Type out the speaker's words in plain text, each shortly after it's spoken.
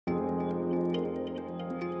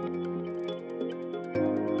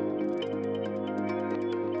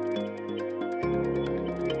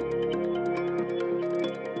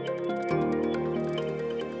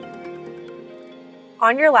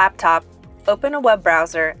On your laptop, open a web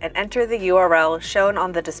browser and enter the URL shown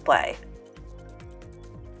on the display.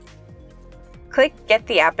 Click Get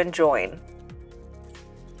the app and join.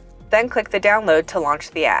 Then click the download to launch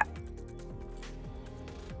the app.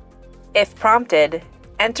 If prompted,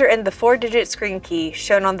 enter in the 4-digit screen key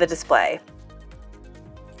shown on the display.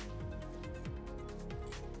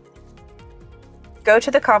 Go to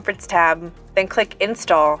the Conference tab, then click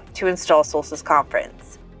Install to install Solstice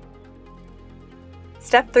Conference.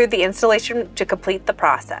 Step through the installation to complete the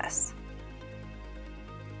process.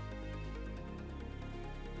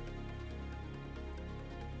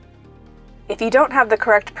 If you don't have the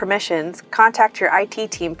correct permissions, contact your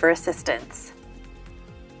IT team for assistance.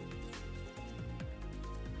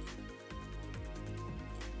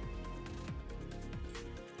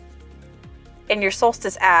 In your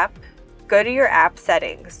Solstice app, go to your app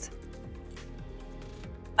settings.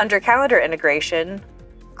 Under Calendar Integration,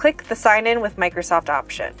 click the Sign in with Microsoft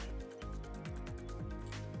option.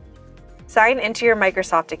 Sign into your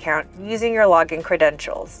Microsoft account using your login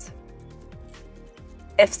credentials.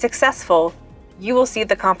 If successful, you will see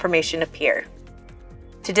the confirmation appear.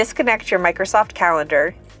 To disconnect your Microsoft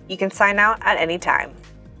Calendar, you can sign out at any time.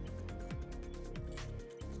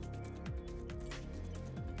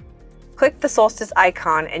 Click the Solstice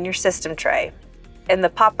icon in your system tray. In the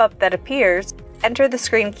pop-up that appears, enter the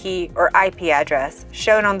screen key or IP address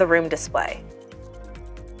shown on the room display.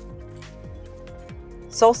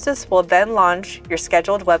 Solstice will then launch your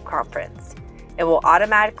scheduled web conference. It will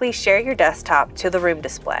automatically share your desktop to the room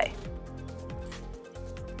display.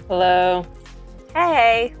 Hello.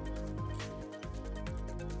 Hey!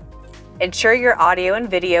 Ensure your audio and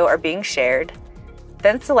video are being shared.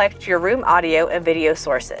 Then select your room audio and video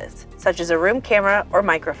sources, such as a room camera or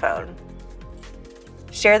microphone.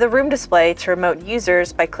 Share the room display to remote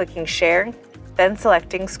users by clicking Share, then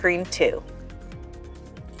selecting Screen 2.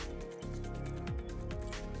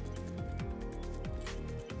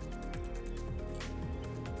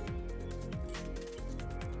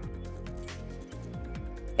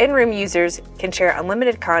 In-room users can share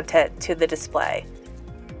unlimited content to the display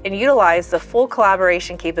and utilize the full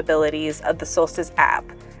collaboration capabilities of the Solstice app,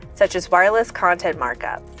 such as wireless content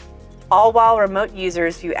markup, all while remote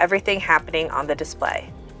users view everything happening on the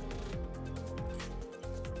display.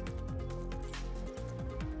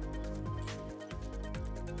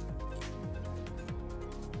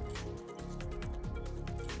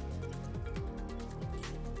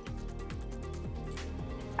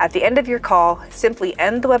 At the end of your call, simply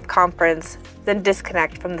end the web conference, then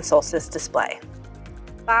disconnect from the Solstice display.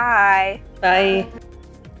 Bye! Bye.